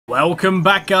Welcome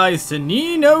back, guys, to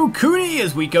Ni no Kuni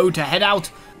as we go to head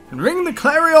out and ring the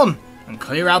Clarion and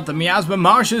clear out the Miasma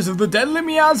Marshes of the deadly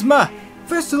miasma.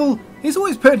 First of all, it's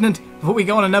always pertinent, before we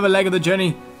go on another leg of the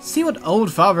journey, see what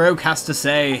Old Father Oak has to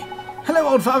say. Hello,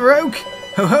 Old Father Oak.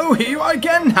 Ho ho, here you are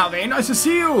again. How very nice to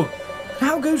see you.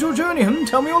 How goes your journey,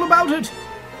 Tell me all about it.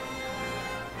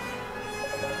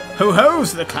 Ho ho,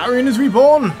 so the Clarion is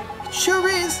reborn. It sure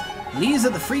is. Leaders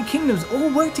of the Three Kingdoms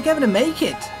all work together to make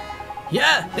it.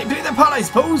 Yeah, they played their part, I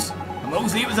suppose. And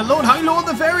mostly it was the Lord High Lord of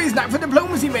the Fairies' knack for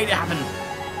diplomacy made it happen.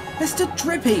 Mr.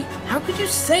 Drippy, how could you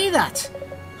say that?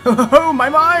 Ho ho ho,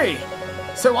 my!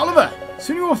 So Oliver,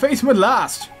 soon you will face him at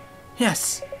last.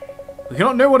 Yes. We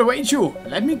cannot know what awaits you,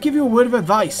 but let me give you a word of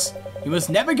advice. You must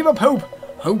never give up hope.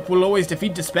 Hope will always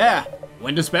defeat despair.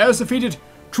 When despair is defeated,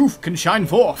 truth can shine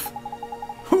forth.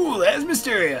 Ooh, there's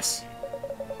mysterious.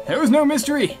 There is no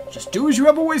mystery. Just do as you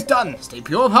have always done. Stay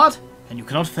pure of heart, and you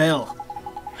cannot fail.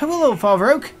 I will, Old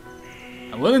Father Oak.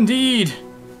 I will indeed.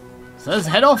 So let's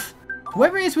head off.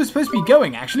 Wherever it is we're supposed to be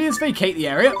going, actually, let's vacate the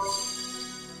area.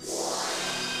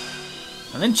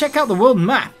 And then check out the world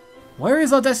map. Where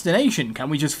is our destination?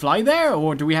 Can we just fly there,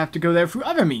 or do we have to go there through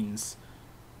other means?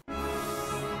 Let's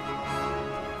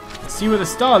see where the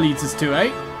star leads us to,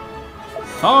 eh?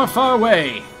 Far, far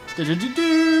away.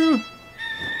 Do-do-do-do.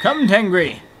 Come,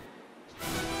 Tengri.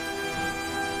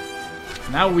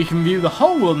 Now we can view the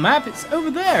whole world map. It's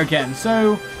over there again,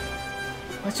 so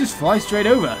let's just fly straight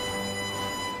over.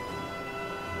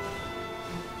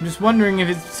 I'm just wondering if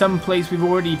it's some place we've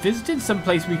already visited, some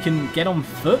place we can get on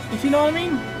foot, if you know what I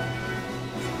mean.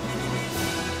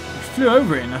 We flew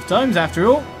over it enough times, after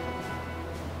all.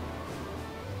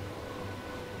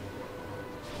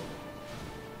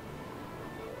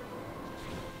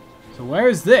 So where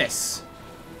is this?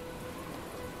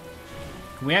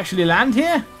 Can we actually land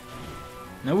here?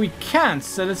 No, we can't,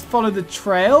 so let's follow the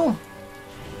trail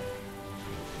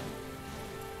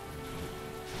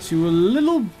to a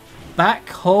little back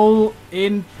hole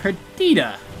in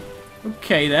Perdida.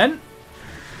 Okay, then.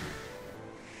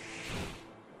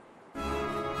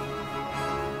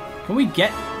 Can we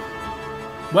get...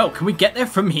 Well, can we get there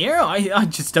from here? I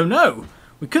just don't know.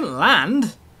 We couldn't land.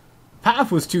 The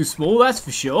path was too small, that's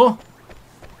for sure.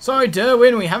 Sorry,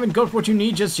 Derwin, we haven't got what you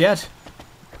need just yet.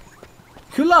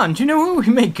 Khulan, do you know where we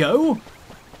may go?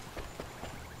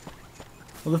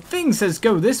 Well, the thing says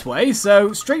go this way,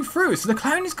 so straight through. So the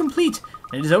Clarion is complete,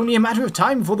 and it is only a matter of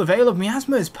time before the veil of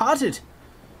miasma is parted.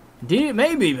 Indeed it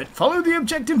may be, but follow the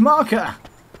objective marker.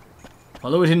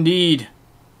 Follow it indeed.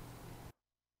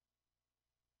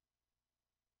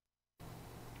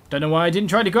 Don't know why I didn't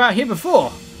try to go out here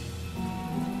before.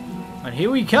 And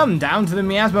here we come, down to the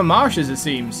Miasma Marshes, it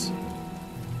seems.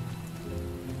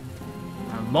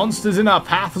 Monsters in our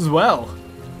path as well.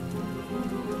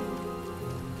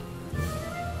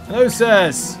 Hello,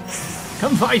 sirs.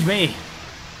 Come fight me.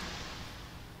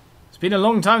 It's been a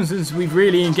long time since we've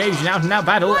really engaged in out-and-out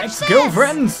battle.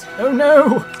 Ex-girlfriends! Oh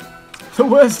no! The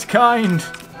worst kind.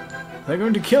 They're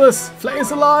going to kill us, flay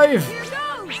us alive.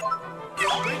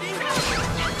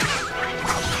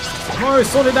 Tomorrow,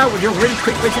 sort it out with your really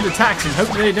quick-witted attacks and hope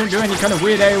they don't do any kind of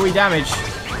weird AoE damage.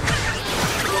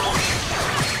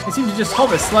 They seem to just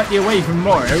hover slightly away from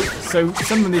Moro, so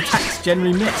some of the attacks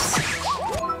generally miss.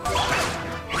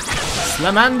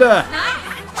 Slamander!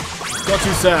 Got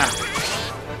you, sir.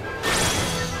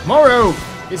 Moro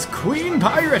is Queen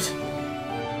Pirate!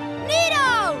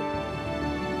 Nito!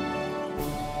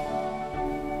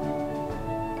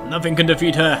 Nothing can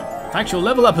defeat her. In fact, she'll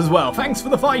level up as well. Thanks for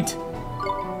the fight!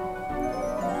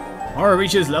 Moro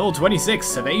reaches level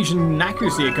 26. Evasion and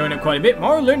accuracy are going up quite a bit.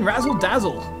 Moro learned Razzle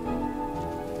Dazzle.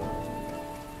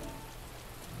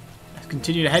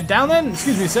 Continue to head down then.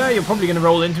 Excuse me, sir, you're probably going to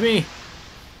roll into me.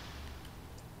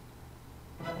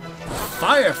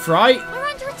 Fire Fright! We're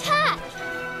under attack!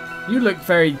 You look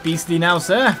very beastly now,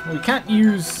 sir. We can't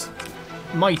use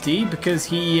Mighty because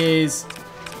he is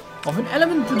of an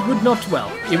element that would not, well,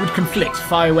 it would conflict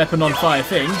fire weapon on fire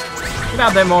thing. Get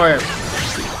out there, Mario.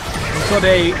 We've got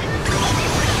a...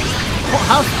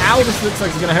 Ow, this looks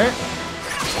like it's going to hurt.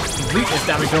 Weakness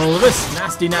damage on all of us.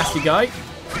 Nasty, nasty guy.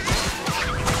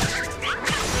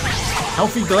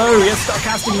 Healthy glow, yes, start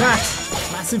casting that.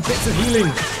 Massive bits of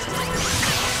healing.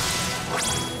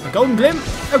 A golden glim?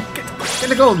 Oh,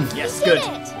 get a golden. Yes, good.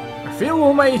 Refill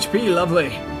all my HP,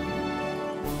 lovely.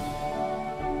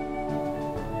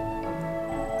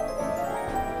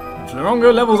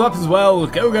 Florongo levels up as well.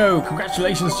 Go,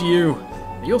 congratulations to you.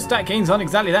 Your stat gains aren't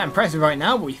exactly that impressive right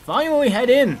now, but we finally head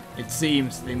in, it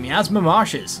seems, the Miasma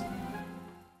Marshes.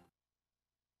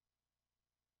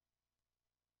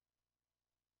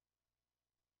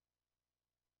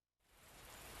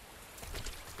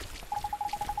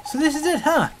 So this is it,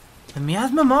 huh? The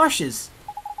Miasma Marshes.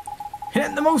 It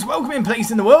ain't the most welcoming place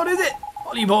in the world, is it?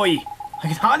 Ollie boy, I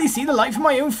can hardly see the light from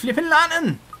my own flippin'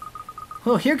 lantern.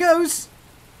 Well, here goes.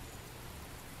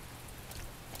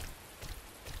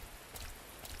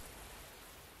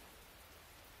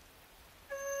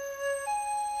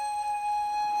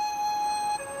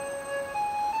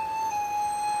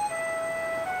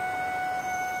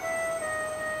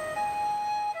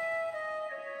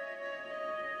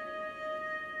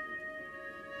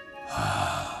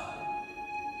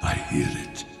 I hear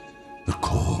it, the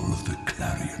call of the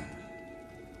Clarion.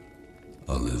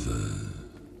 Oliver,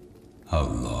 how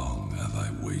long have I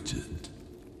waited?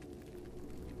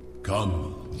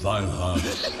 Come, vile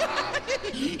heart.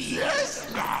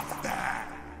 Yes, Master!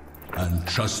 And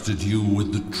trusted you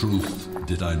with the truth,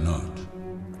 did I not?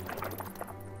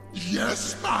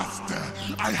 Yes, Master!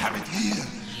 I have it here,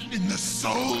 in the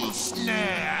soul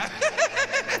snare!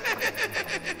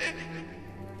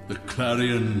 The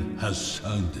Clarion has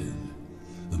sounded.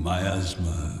 The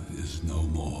miasma is no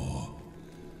more.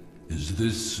 Is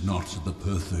this not the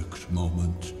perfect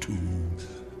moment to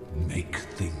make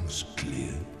things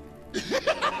clear?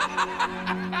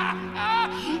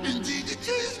 Indeed it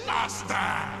is, Master!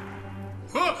 Ha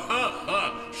ha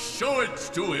ha! Show it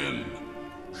to him!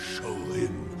 Show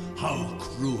him how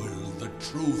cruel the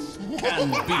truth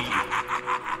can be!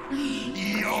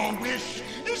 Your wish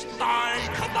is my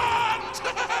command!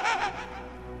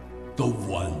 The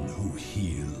one who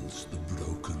heals the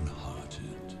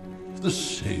broken-hearted, the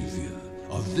savior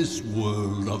of this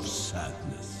world of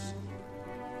sadness.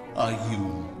 Are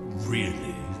you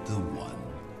really the one?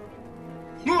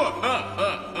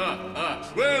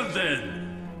 Well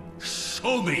then,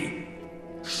 show me!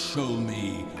 Show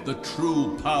me the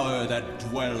true power that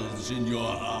dwells in your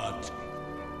heart.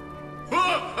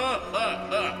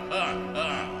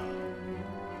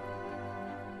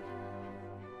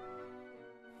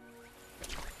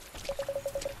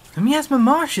 The Miasma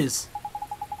Marshes.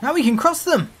 Now we can cross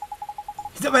them.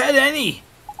 He's up ahead, Annie.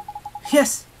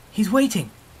 Yes, he's waiting.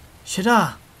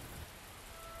 Shadar.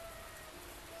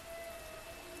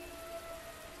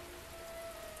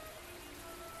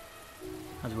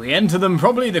 As we enter them,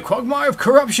 probably the quagmire of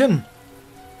corruption.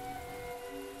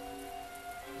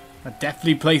 A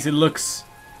deathly place it looks.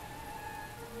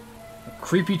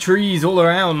 Creepy trees all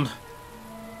around.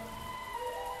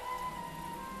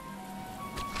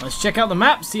 Let's check out the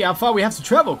map, see how far we have to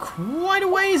travel. Quite a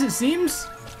ways, it seems.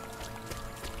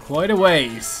 Quite a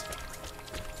ways.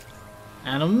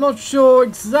 And I'm not sure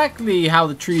exactly how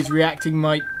the trees reacting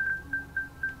might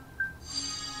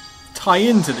tie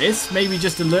into this. Maybe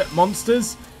just alert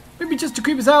monsters. Maybe just to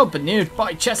creep us out. But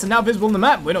nearby chests are now visible on the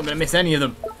map. We're not going to miss any of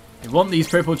them. We want these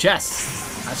purple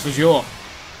chests. That's for sure.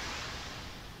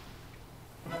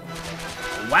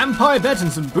 A vampire bed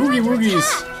and some boogie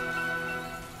woogies.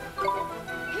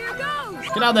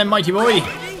 Get out there, mighty boy!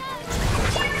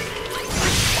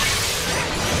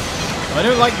 I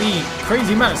don't like the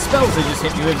crazy amount of spells they just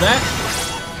hit me with there.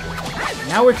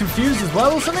 Now we're confused as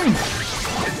well or something?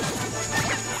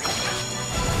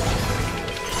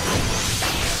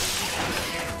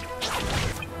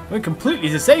 We're completely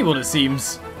disabled, it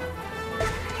seems.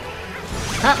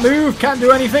 Can't move, can't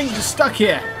do anything, just stuck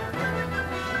here.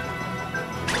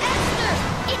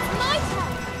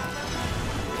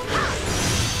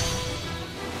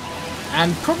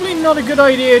 And probably not a good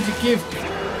idea to give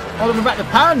Oliver back the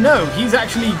power. No, he's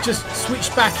actually just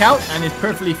switched back out and is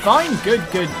perfectly fine. Good,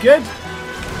 good, good.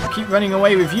 I'll keep running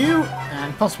away with you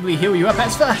and possibly heal you up,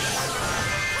 Esther.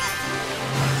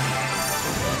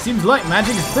 Seems like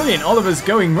magic is brilliant. Oliver's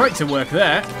going right to work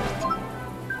there.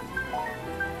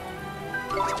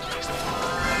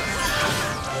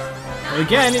 But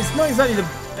again, it's not exactly the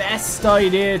best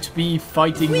idea to be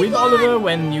fighting with Oliver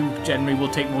when you generally will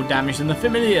take more damage than the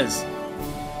familiars.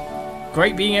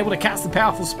 Great being able to cast the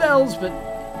powerful spells, but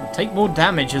will take more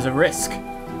damage as a risk.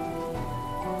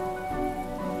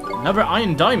 Another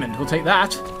iron diamond, we'll take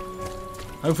that.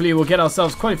 Hopefully we'll get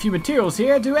ourselves quite a few materials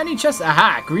here. Do any chests?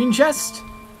 Aha, green chest.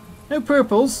 No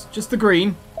purples, just the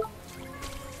green.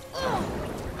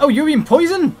 Oh, you're in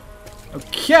poison?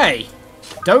 Okay.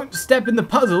 Don't step in the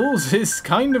puzzles is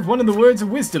kind of one of the words of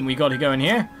wisdom we got to go in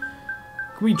here.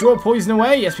 Can we draw poison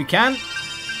away? Yes, we can.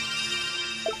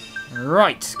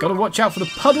 Right, got to watch out for the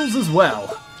puddles as well.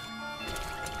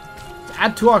 To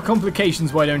add to our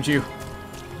complications, why don't you?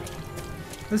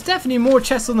 There's definitely more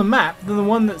chests on the map than the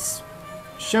one that's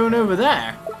shown over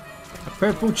there. A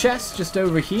purple chest just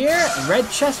over here, a red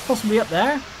chest possibly up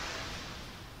there.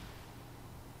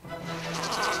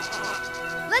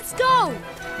 Let's go!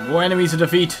 More enemies to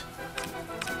defeat.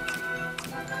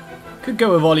 Could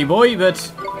go with Ollie Boy,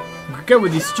 but go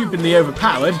with the stupidly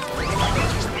overpowered.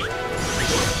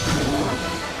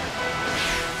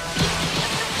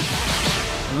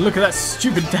 And look at that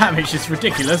stupid damage, it's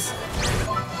ridiculous.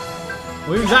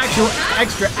 We use actual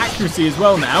extra accuracy as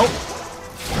well now.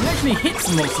 And actually hit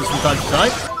some monsters from time to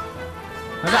time.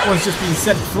 And that one's just been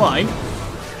sent flying.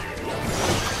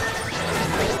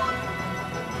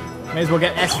 May as well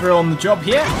get Esther on the job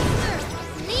here.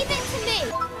 Leave it to me.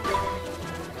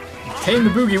 Tame the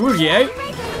boogie woogie, eh?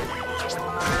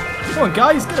 Come on,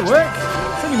 guys, get to work.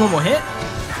 It's only one more hit.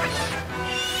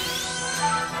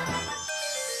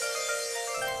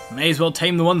 May as well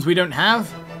tame the ones we don't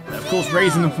have. But of course,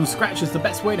 raising them from scratch is the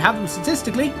best way to have them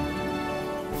statistically.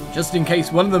 Just in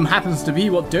case one of them happens to be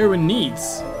what Derwin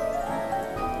needs.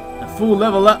 A full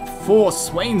level up for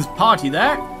Swain's party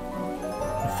there.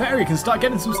 The fairy can start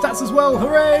getting some stats as well,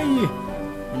 hooray!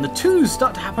 And the twos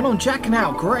start to happen on Jack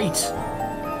now, great.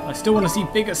 I still want to see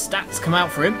bigger stats come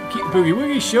out for him. Keep the boogie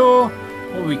woogie, sure.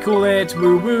 What do we call it?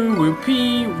 Woo woo, woo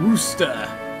pee, wooster.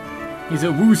 He's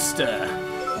a wooster.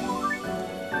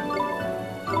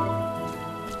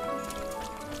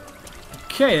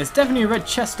 Okay, there's definitely a red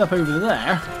chest up over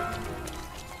there.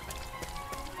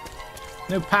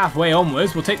 No pathway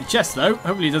onwards. We'll take the chest though.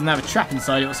 Hopefully it doesn't have a trap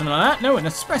inside it or something like that. No, an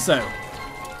espresso.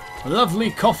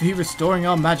 Lovely coffee restoring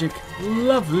our magic.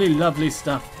 Lovely, lovely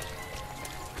stuff.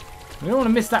 We don't want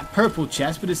to miss that purple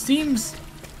chest, but it seems...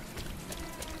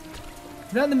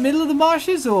 Is that in the middle of the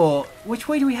marshes, or which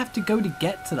way do we have to go to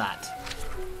get to that?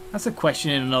 That's a question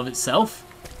in and of itself.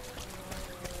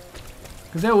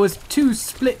 Because there was two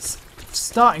splits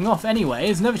starting off anyway.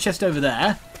 There's another chest over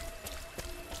there.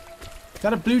 Is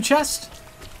that a blue chest?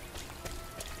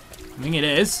 I think it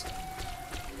is.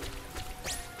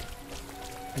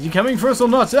 Is he coming for us or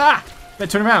not? Ah!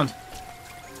 Better turn around.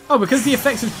 Oh, because the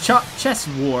effects of chest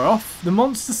wore off, the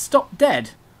monsters stopped dead.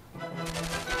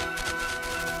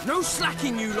 No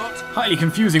slacking, you lot. Highly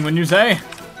confusing, wouldn't you say?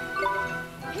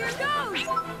 Here goes.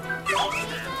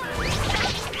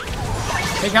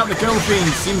 Take out the girl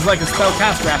fiend. Seems like a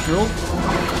spellcaster after all.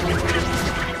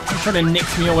 Don't try to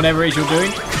nix me or whatever it is you're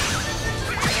doing.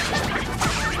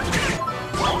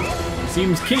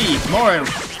 Seems key. Tomorrow.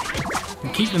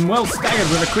 And keep them well staggered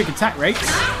with a quick attack rate.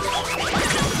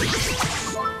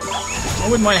 I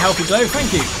wouldn't mind a healthy glow,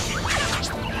 thank you.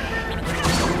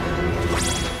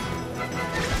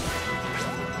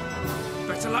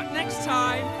 Better luck next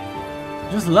time.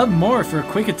 Just love Mora for a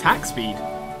quick attack speed.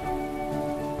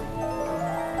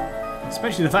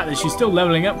 Especially the fact that she's still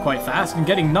leveling up quite fast and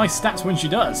getting nice stats when she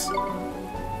does.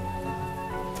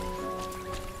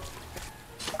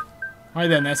 Alright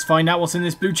then, let's find out what's in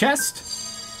this blue chest.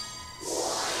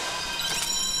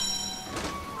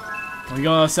 We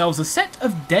got ourselves a set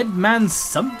of dead man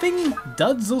something?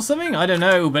 Duds or something? I don't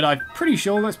know, but I'm pretty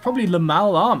sure that's probably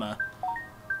Lamal armor.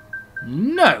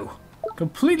 No!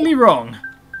 Completely wrong.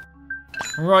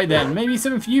 Right then, maybe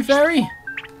something for you, Fairy?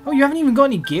 Oh, you haven't even got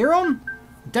any gear on?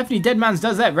 Definitely Dead Man's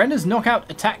does that. Renders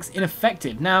knockout attacks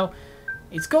ineffective. Now,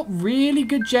 it's got really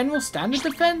good general standard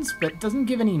defense, but doesn't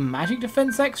give any magic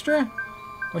defense extra.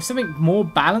 Or something more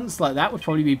balanced like that would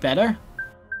probably be better.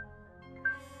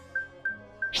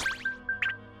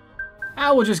 I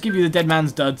will just give you the Dead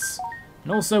Man's duds.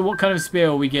 And also, what kind of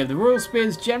spear will we give? The Royal Spear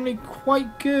is generally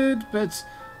quite good, but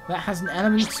that has an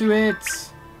element to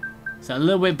it. So a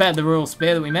little bit better the Royal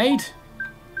Spear that we made.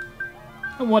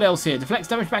 And what else here? Deflects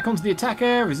damage back onto the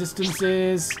attacker.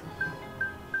 Resistances.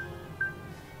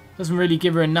 Doesn't really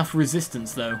give her enough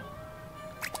resistance, though.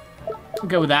 We'll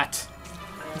go with that.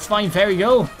 It's fine, Fairy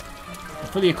Girl. We're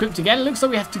fully equipped again. It looks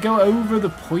like we have to go over the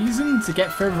poison to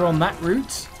get further on that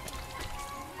route.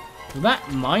 With that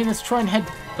in mind, let's try and head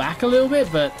back a little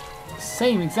bit, but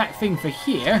same exact thing for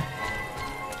here.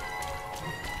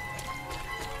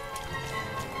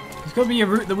 There's got to be a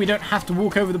route that we don't have to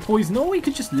walk over the poison, or we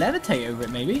could just levitate over it,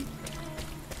 maybe.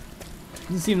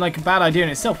 Doesn't seem like a bad idea in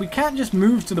itself. We can't just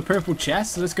move to the purple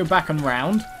chest, so let's go back and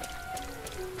round.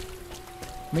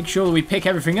 Make sure that we pick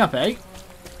everything up, eh?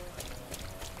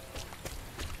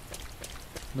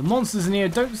 The monsters in here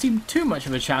don't seem too much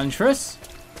of a challenge for us.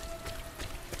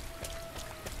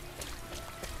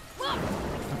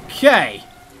 Okay,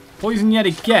 poison yet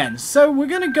again. So we're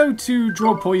going to go to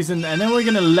draw poison and then we're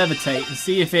going to levitate and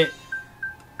see if it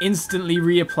instantly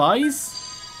reapplies.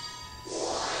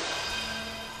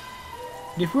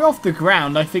 If we're off the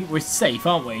ground, I think we're safe,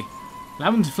 aren't we? Allow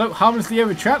them to float harmlessly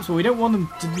over traps, but we don't want them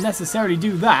to necessarily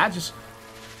do that. Just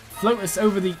float us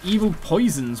over the evil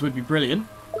poisons would be brilliant.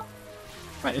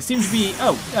 Right, there seems to be...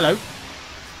 Oh, hello.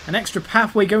 An extra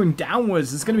pathway going downwards.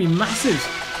 There's going to be massive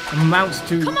amounts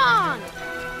to... Come on!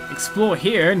 Explore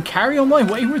here and carry on my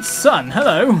wayward son.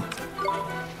 Hello.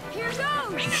 Here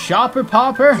goes. Sharper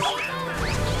Parper.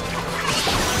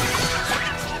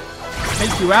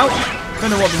 Take you out. Don't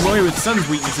know what the warrior with sun's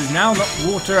weakness is now. Not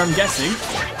water, I'm guessing.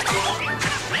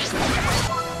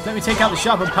 Let me take out the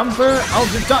Sharper Pumper. Oh,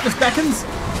 the darkness beckons.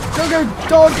 Go,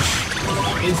 dodge.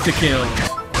 Insta-kill.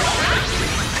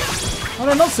 Oh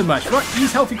no, not so much. Right,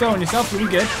 use healthy glow on yourself. Really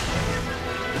good.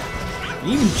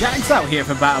 Even Jack's out here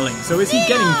for battling. So is he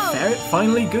getting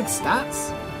finally good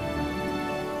stats?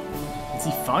 Is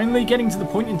he finally getting to the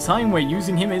point in time where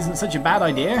using him isn't such a bad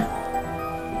idea?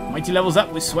 Mighty levels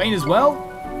up with Swain as well.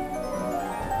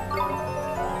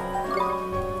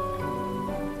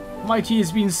 Mighty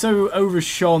has been so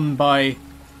overshone by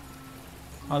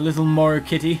our little Moro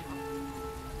kitty.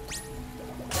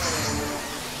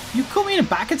 You caught me in a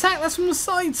back attack? That's from the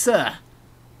side, sir.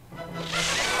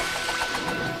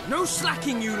 No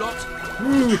slacking, you lot.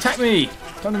 Ooh, attack me.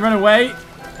 Time to run away.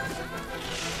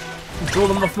 Draw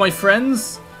them off my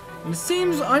friends. And it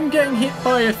seems I'm getting hit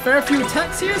by a fair few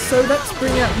attacks here, so let's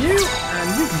bring out you,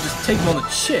 and you can just take them on the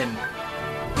chin.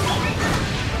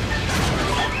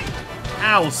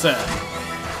 Ow, sir.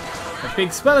 The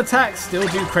big spell attacks still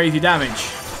do crazy damage.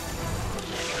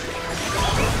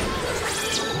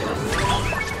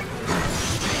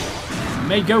 It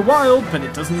may go wild, but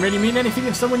it doesn't really mean anything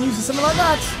if someone uses something like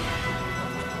that.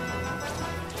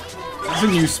 That's a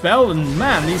new spell, and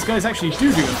man, these guys actually do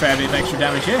a fair bit of extra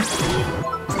damage here. It's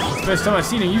the first time I've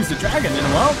seen him use the dragon in a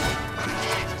while.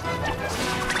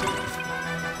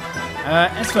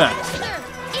 Esther.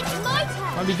 It's my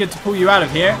turn. Might be good to pull you out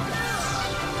of here.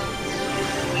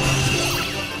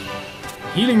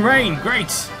 Healing Rain,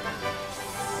 great.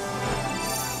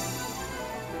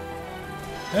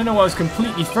 I don't know why I was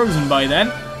completely frozen by then.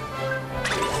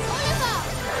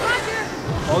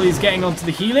 While he's getting onto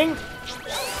the healing.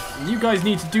 You guys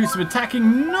need to do some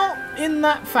attacking, not in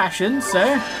that fashion,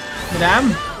 sir.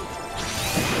 Madame.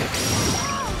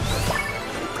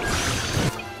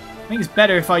 I think it's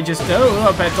better if I just... Oh,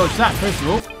 I better dodge that, first of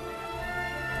all.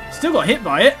 Still got hit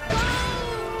by it.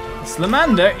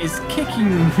 Slamander is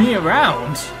kicking me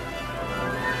around.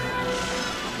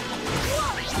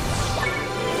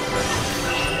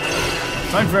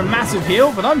 Time for a massive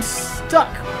heal, but I'm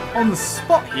stuck on the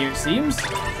spot here, it seems.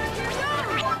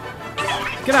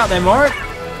 Get out there, Mark.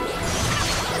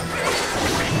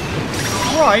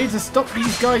 Try to stop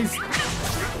these guys,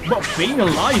 well, being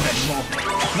alive anymore.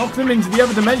 Knock them into the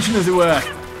other dimension, as it were.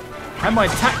 Had my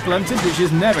attack blunted, which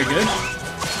is never good.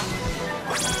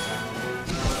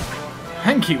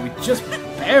 Thank you, we just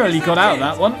barely got out of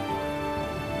that one.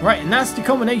 Right, a nasty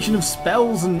combination of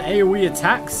spells and AoE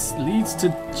attacks leads to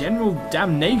general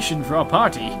damnation for our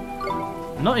party.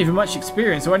 Not even much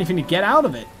experience or anything to get out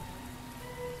of it.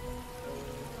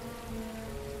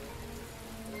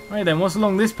 Right then, what's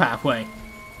along this pathway?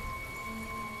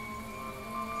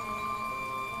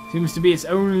 Seems to be its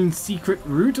own secret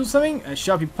route or something. A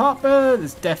Sharpie Popper.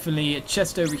 There's definitely a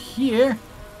chest over here.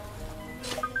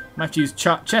 Might have to use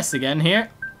chests again here.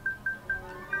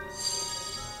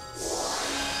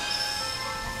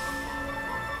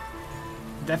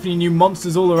 Definitely new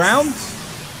monsters all around.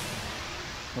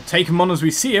 We'll take them on as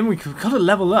we see them. We've got to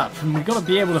level up, and we've got to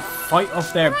be able to fight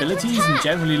off their abilities and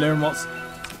generally learn what's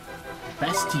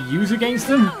best to use against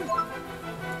them.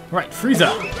 Right,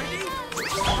 Frieza.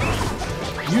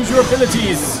 Use your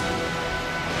abilities.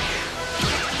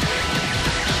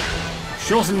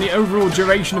 Shorten the overall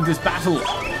duration of this battle.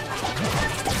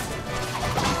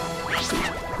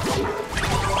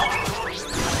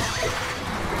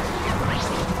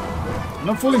 I'm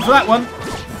not falling for that one.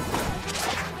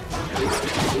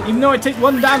 Even though I take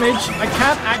 1 damage, I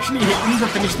can't actually hit them to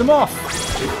finish them off.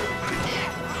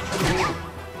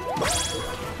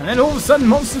 And then all of a sudden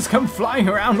monsters come flying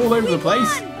around all over the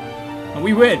place. And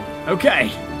we win.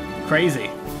 Okay. Crazy.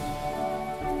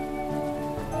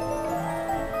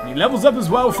 And he levels up as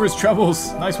well for his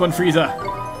troubles. Nice one, Frieza.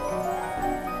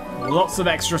 Lots of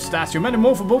extra stats. You're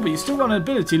metamorphable, but you still got an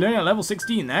ability learning at level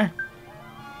 16 there.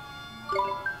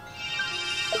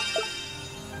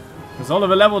 As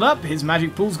Oliver leveled up, his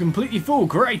magic pool's completely full.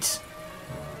 Great.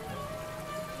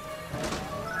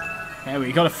 Okay,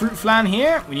 we got a fruit flan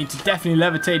here. We need to definitely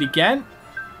levitate again.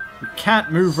 We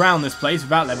can't move around this place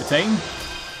without levitating.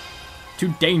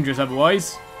 Too dangerous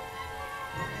otherwise.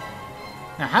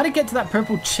 Now, how to get to that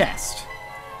purple chest?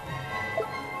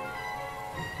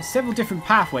 There's several different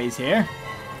pathways here.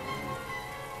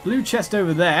 Blue chest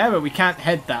over there, but we can't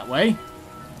head that way.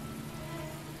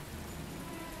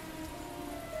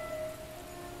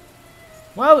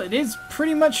 Well, it is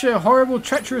pretty much a horrible,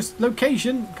 treacherous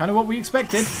location. Kind of what we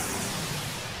expected.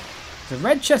 There's a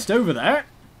red chest over there.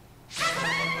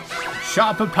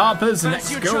 Sharper papas and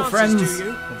Fancy your ex-girlfriends. chances, do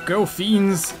you? Or girl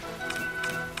fiends.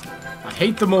 I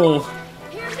hate them all.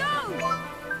 Here goes!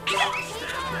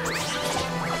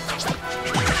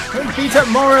 Don't beat up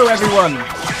Morrow, everyone!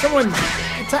 Someone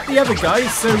attack the other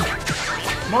guys so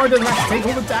Morrow doesn't have to take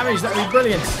all the damage. That would be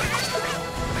brilliant.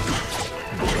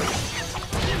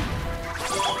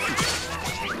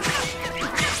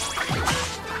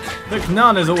 Look,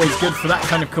 Nana's always good for that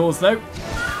kind of cause, though.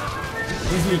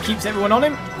 Easily keeps everyone on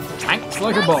him. Tanks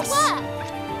like a boss.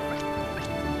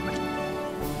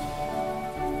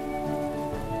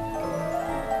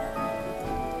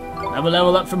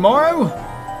 Level up for Morrow.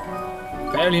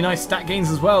 Fairly nice stat gains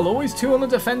as well. Always 2 on the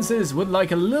defences. Would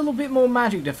like a little bit more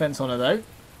magic defence on her, though.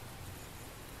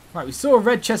 Right, we saw a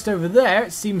red chest over there.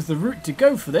 It seems the route to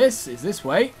go for this is this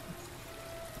way.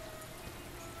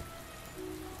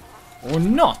 Or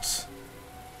not.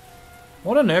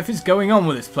 What on earth is going on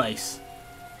with this place?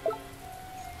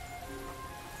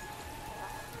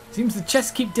 Seems the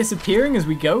chests keep disappearing as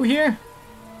we go here.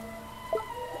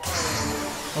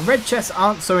 Well, red chests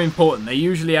aren't so important. They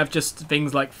usually have just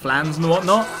things like flans and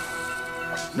whatnot.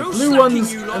 The blue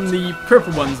ones and the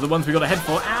purple ones are the ones we gotta head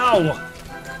for. Ow!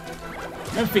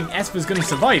 I don't think Esther's gonna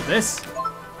survive this.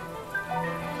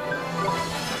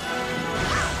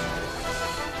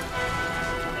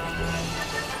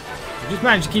 Just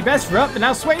managed to keep Esther up, but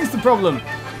now Swain's the problem.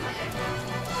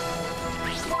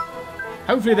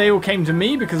 Hopefully they all came to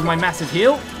me because of my massive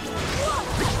heal.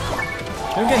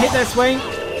 Don't get hit there, Swain. I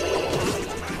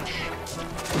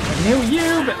can heal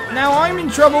you, but now I'm in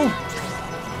trouble.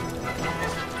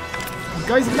 You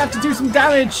guys are gonna have to do some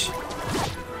damage.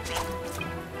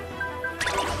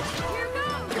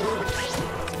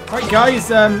 Right, guys,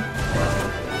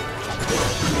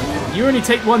 you only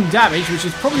take 1 damage, which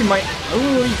is probably my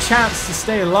only chance to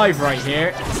stay alive right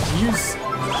here. Is to use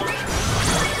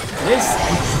this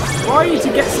and try to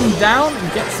get some down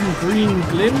and get some green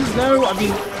glims. No, I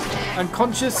mean,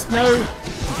 unconscious, no,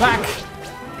 back.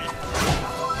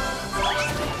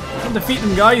 Can defeat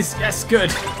them, guys. Yes,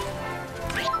 good.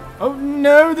 Oh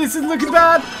no, this is looking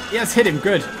bad. Yes, hit him,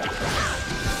 good.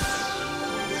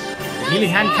 Healing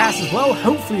hand cast as well.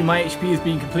 Hopefully my HP is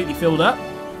being completely filled up.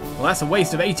 Well, that's a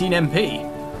waste of 18 MP.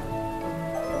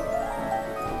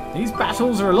 These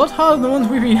battles are a lot harder than the ones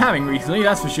we've been having recently,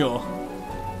 that's for sure.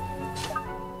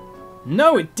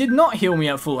 No, it did not heal me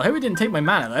at full. I hope it didn't take my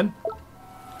mana then.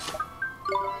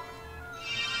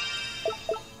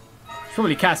 Should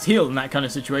probably cast heal in that kind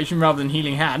of situation rather than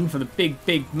healing hand for the big,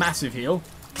 massive heal.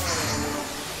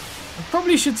 I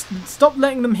probably should stop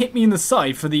letting them hit me in the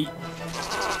side for the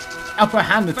upper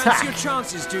hand attack. Fancy your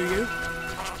chances, do you?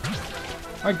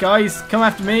 Alright guys, come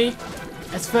after me.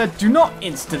 Esther, do not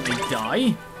instantly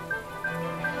die.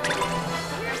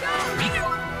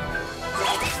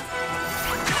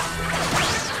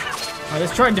 Alright,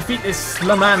 let's try and defeat this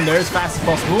Slamander as fast as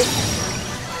possible.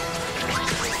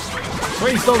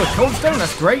 Swain stole the Cold Stone,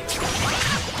 that's great.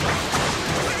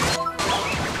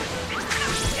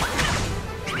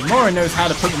 Mora knows how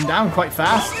to put them down quite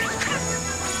fast.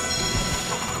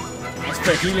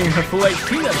 Esther healing her full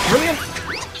HP, that's brilliant.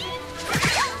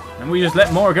 And we just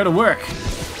let Mora go to work.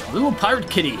 Little pirate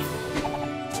kitty.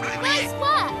 Nice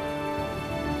work!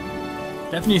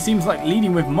 Definitely seems like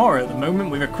leading with Mora at the moment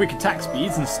with her quick attack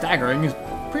speeds and staggering is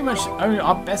pretty much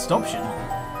our best option.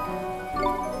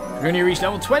 Kuni reached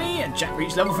level 20 and Jack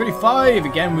reached level 35,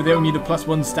 again with only the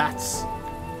 +1 stats.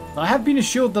 But I have been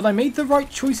assured that I made the right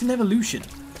choice in evolution.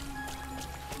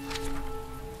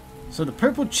 So the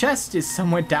purple chest is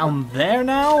somewhere down there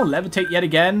now. Levitate yet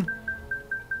again.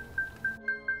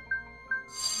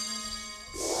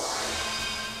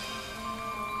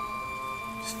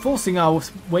 Just forcing our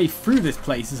way through this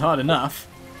place is hard enough.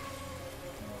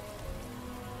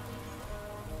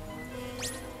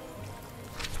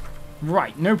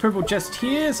 Right, no purple chest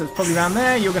here, so it's probably around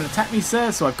there. You're going to attack me,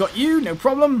 sir, so I've got you, no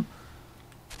problem.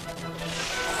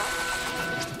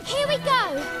 Here we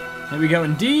go! Here we go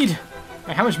indeed.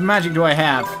 Right, how much magic do I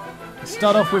have? Let's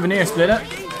start off with an ear splitter.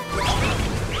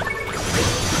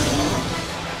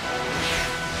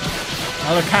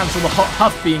 I'll cancel the hot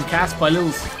huff being cast by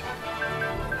little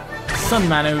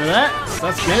Sunman over there, so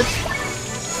that's good.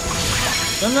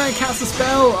 Then I cast a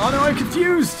spell. Oh no, I'm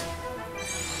confused.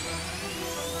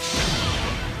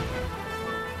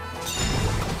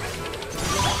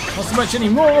 Not so much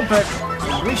anymore, but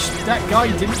I wish that guy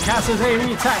didn't cast those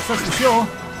AoE attacks, that's for sure.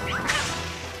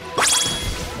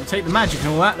 I'll take the magic and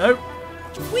all that, though.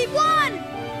 We won!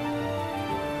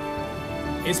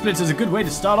 Ear Splitter's a good way to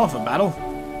start off a battle.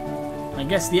 I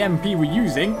guess the MP we're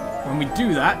using, when we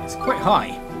do that, is quite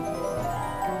high.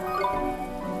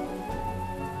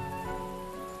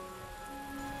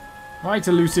 Right,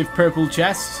 elusive purple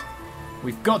chest.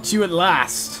 We've got you at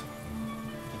last.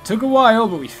 It took a while,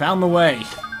 but we found the way.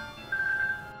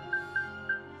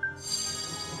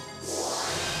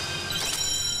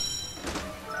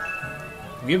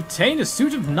 We obtained a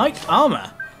suit of knight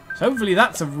armor. So hopefully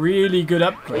that's a really good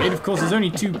upgrade. Of course, there's only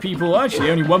 2 people.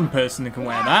 Actually, only 1 person that can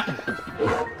wear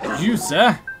that. You,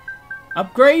 sir.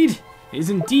 Upgrade? It is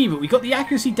indeed, but we got the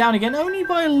accuracy down again. Only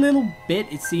by a little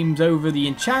bit, it seems, over the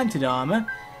enchanted armor.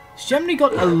 It's generally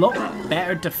got a lot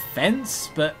better defense,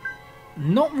 but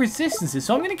not resistances.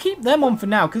 So I'm going to keep them on for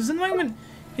now, because at the moment,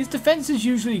 his defense is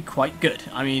usually quite good.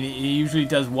 I mean, he usually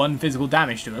does 1 physical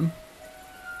damage to him.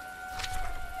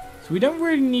 So we don't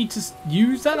really need to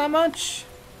use that much.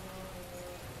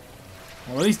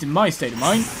 Or at least in my state of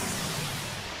mind.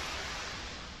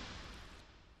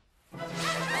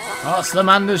 Ah,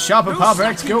 Slamander's sharper Papa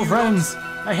ex-girlfriends.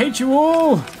 I hate you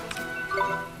all.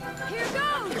 Here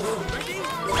goes!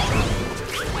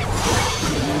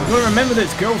 I've got to remember that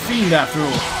it's Girl Fiend after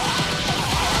all.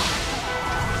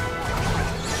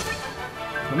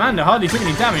 Amanda hardly took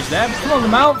any damage there, but come on,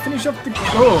 them out, finish off the...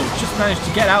 Oh, just managed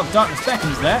to get out Darkness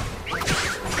Beckons there.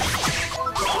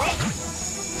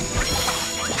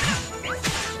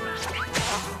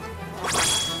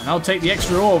 And I'll take the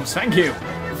extra orbs, thank you.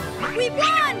 We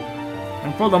won!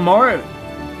 And for the morrow.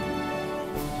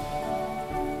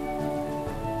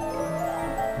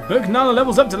 Burknala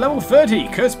levels up to level 30.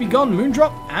 Curse Be Gone,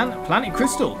 Moondrop, and Planet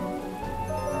Crystal.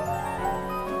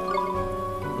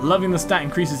 Loving the stat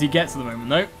increases he gets at the moment,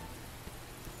 though.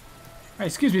 Right,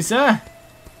 excuse me, sir.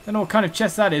 Don't know what kind of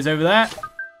chest that is over there.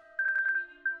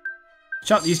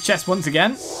 Chart these chests once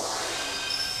again.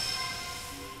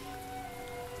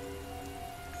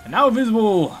 And now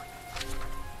visible.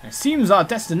 It seems our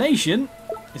destination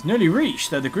is nearly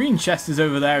reached, though the green chest is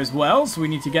over there as well, so we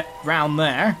need to get round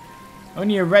there.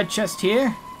 Only a red chest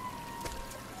here.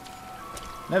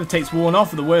 Levitate's worn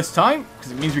off at the worst time,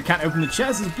 because it means we can't open the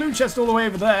chest. There's a blue chest all the way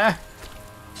over there.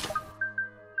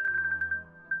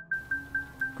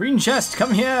 Green chest,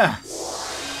 come here.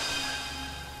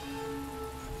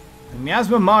 The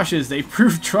Miasma Marshes, they've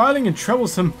proved trialing and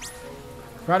troublesome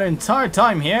throughout our entire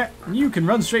time here. And you can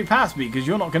run straight past me, because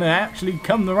you're not going to actually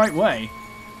come the right way.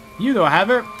 You, though,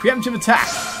 however, preemptive attack.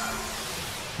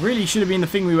 Really should have been the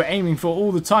thing we were aiming for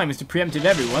all the time, is to preemptive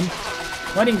everyone.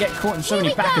 If I didn't get caught in so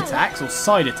many back attacks, or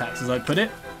side attacks as I put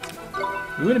it,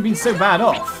 we wouldn't have been so bad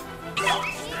off.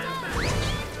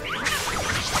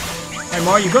 Hey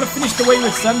Mario, you've got to finish the way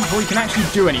with Sun before you can actually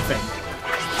do anything.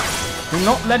 Do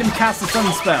not let him cast the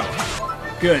Sun spell.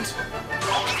 Good.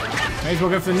 May as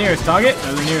well go for the nearest target.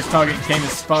 No, the nearest target came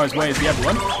as far away as the other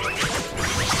one.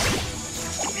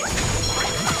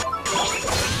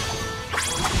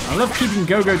 I love keeping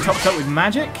Go-Go topped up with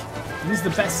magic. This is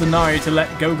the best scenario to let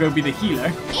Go-Go be the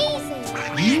healer.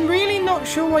 I'm really not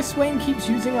sure why Swain keeps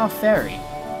using our fairy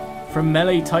for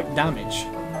melee type damage.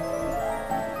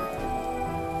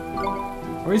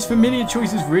 Or is familiar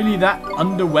choices really that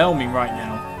underwhelming right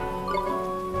now?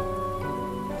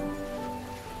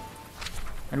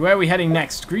 And where are we heading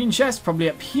next? Green chest, probably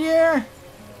up here.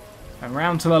 And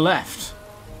round to the left.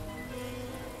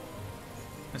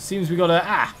 It seems we got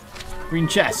a... green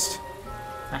chest.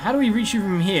 Now how do we reach you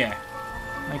from here?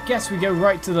 I guess we go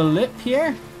right to the lip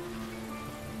here.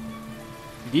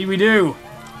 Indeed we do.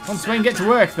 Come on, Swain, get to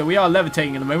work, though we are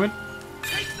levitating at the moment.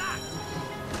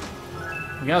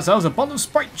 We get ourselves a bottle of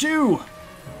Sprite Dew.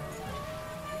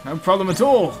 No problem at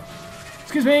all.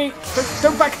 Excuse me,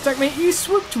 don't back attack me. You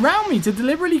swooped round me to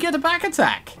deliberately get a back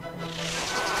attack.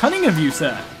 Cunning of you,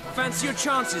 sir. Fancy your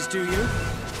chances, do you?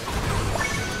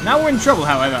 Now we're in trouble,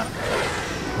 however.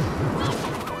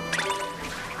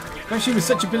 Especially with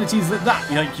such abilities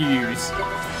that you use.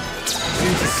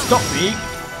 Seems to stop me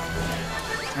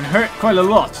and hurt quite a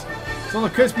lot. So the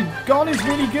Curse Be Gone is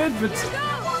really good, but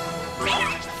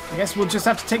I guess we'll just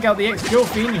have to take out the ex-Girl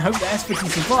Fiend and hope that Esther can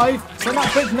survive. Send out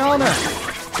Burknala.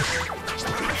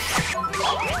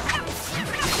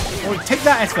 Oh, take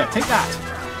that, Esther, take that.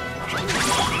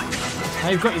 Now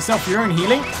you've got yourself your own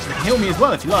healing. You can heal me as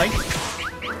well if you like.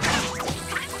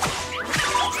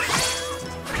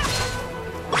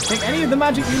 Take any of the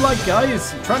magic you like,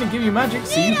 guys. I'm trying to give you magic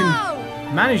so you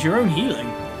can manage your own healing.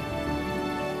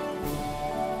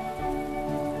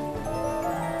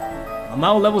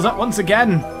 Amal levels up once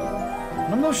again.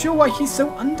 And I'm not sure why he's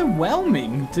so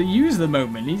underwhelming to use at the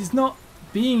moment. He's not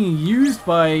being used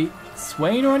by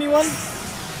Swain or anyone.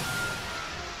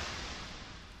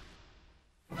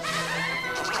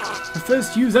 Prefers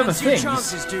to use other things.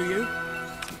 Chances, do you?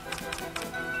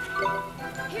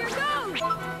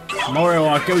 Mario,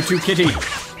 our go-to kitty.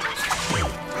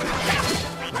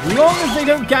 As long as they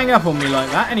don't gang up on me like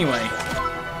that, anyway.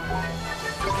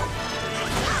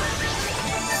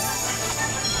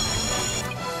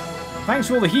 Thanks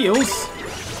for all the heals.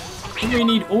 Didn't really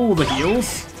need all the heals.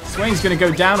 Swain's going to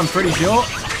go down, I'm pretty sure.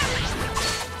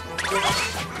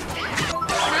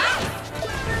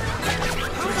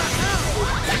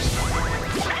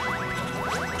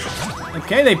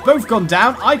 Okay, they've both gone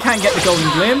down. I can't get the golden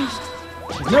glim.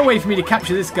 There's no way for me to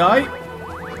capture this guy.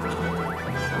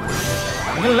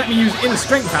 They're going to let me use inner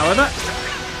strength, however.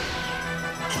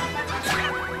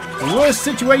 The worst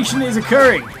situation is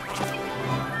occurring.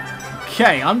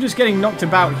 Okay, I'm just getting knocked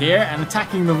about here and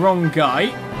attacking the wrong guy.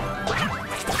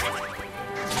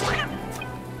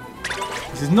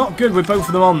 This is not good with both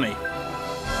of them on me.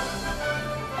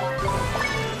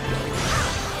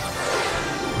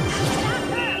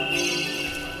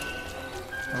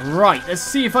 Right, let's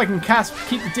see if I can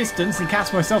keep the distance and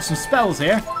cast myself some spells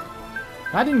here.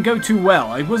 That didn't go too well.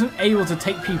 I wasn't able to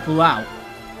take people out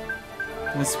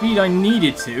at the speed I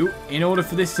needed to in order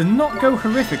for this to not go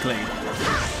horrifically.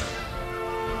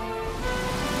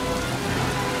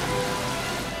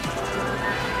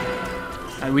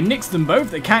 And we nixed them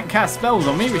both. They can't cast spells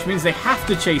on me, which means they have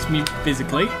to chase me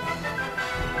physically.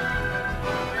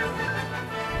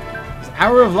 Is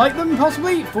Arrow of Light them,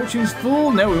 possibly? Fortune's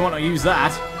Full? No, we want to use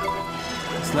that.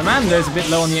 Slamander's a bit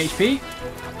low on the HP.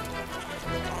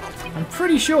 I'm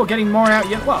pretty sure getting more out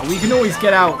yet. Well, we can always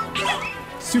get out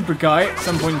Super Guy at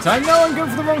some point in time. No, I'm going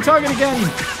for the wrong target again.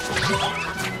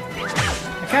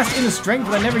 I cast Inner Strength,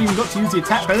 but I never even got to use the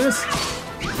attack bonus.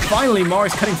 Finally,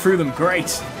 Morris cutting through them. Great.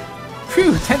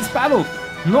 Phew, tense battle.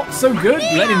 Not so good.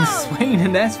 Letting Swain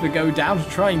and Esther go down to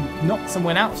try and knock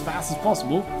someone out as fast as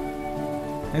possible.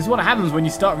 This is what happens when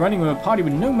you start running with a party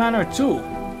with no mana at all.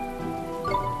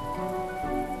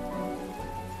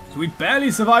 So we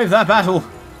barely survived that battle.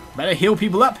 Better heal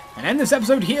people up and end this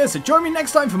episode here, so join me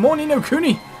next time for more Ni no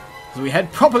Kuni as we head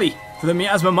properly to the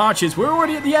Miasma Marshes. We're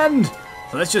already at the end,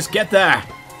 so let's just get there.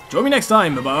 Join me next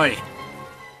time. Bye-bye.